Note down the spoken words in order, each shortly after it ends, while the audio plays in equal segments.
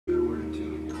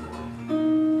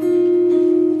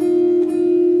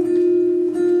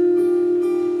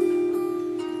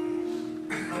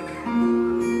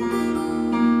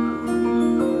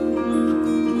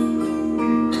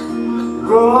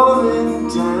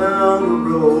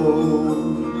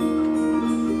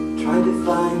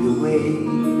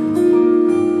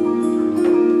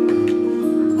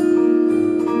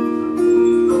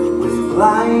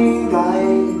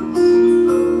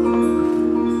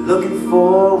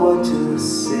what to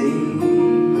say.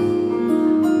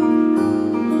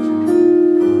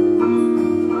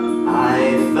 I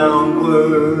found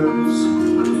words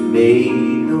that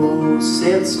made no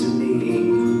sense to me.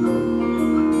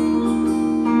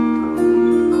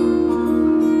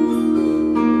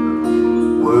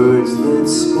 Words that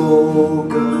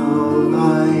spoke of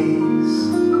eyes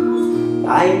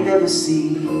I never see.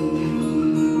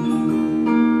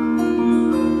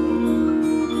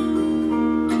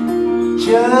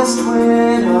 Just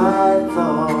when I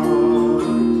thought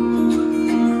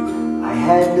I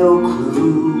had no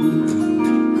clue,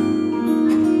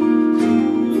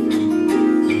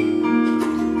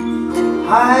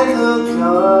 I looked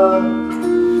up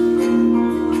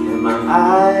and my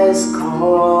eyes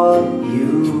caught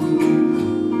you.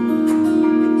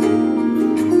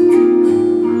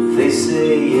 They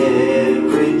say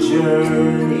every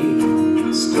journey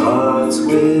starts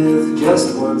with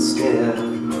just one step.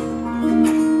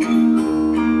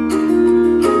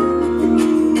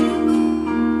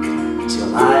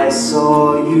 Till I saw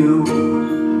you,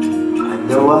 I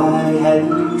know I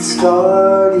hadn't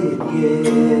started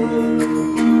yet.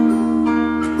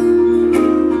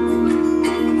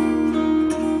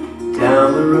 Down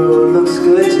the road looks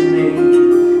good to me,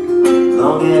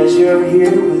 long as you're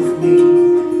here with me.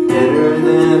 Better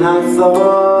than I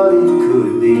thought it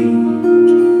could be.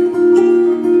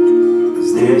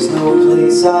 'Cause there's no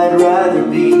place I'd rather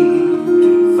be,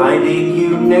 finding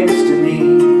you next to me.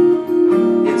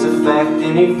 It's a fact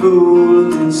any fool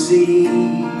can see.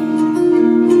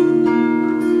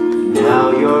 Now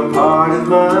you're part of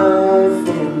my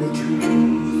family tree.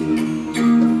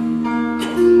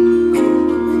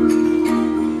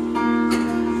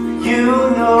 You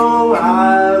know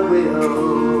I will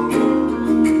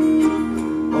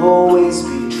always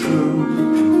be true.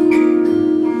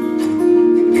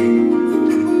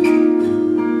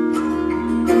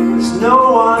 There's no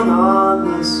one on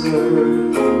this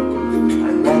earth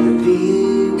I'd rather be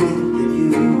with than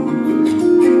you.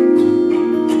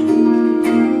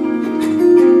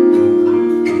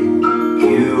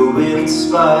 You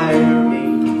inspire me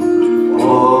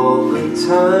all the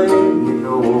time, you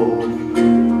know.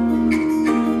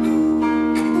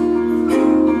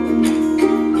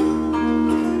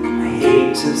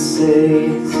 To say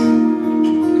it,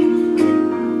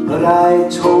 but I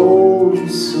told you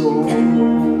so.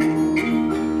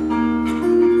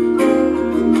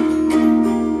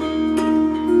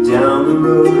 Down the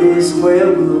road is where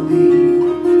we'll be,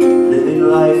 living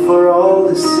life for all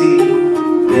to see,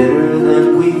 better than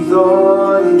we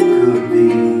thought it could be.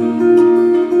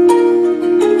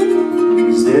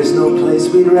 'Cause there's no place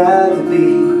we'd rather be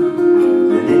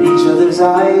than in each other's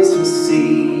eyes to see.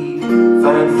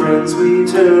 Find friends we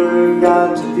turned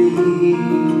out to be.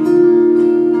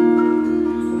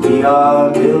 We are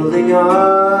building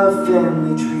our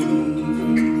family tree.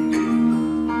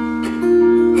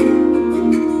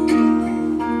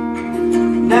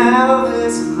 Now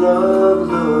this love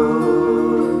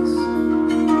looks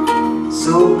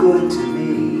so good to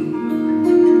me.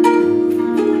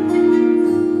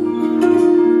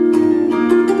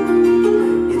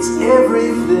 It's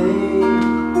everything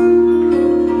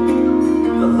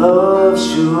love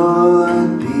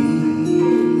should be.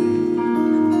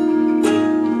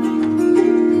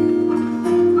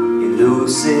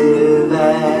 Elusive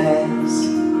as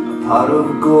a pot of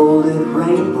gold and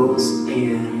rainbows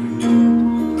in.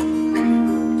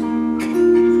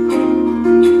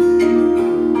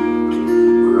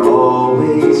 We're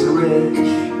always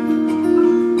rich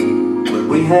when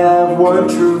we have one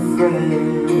true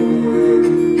friend.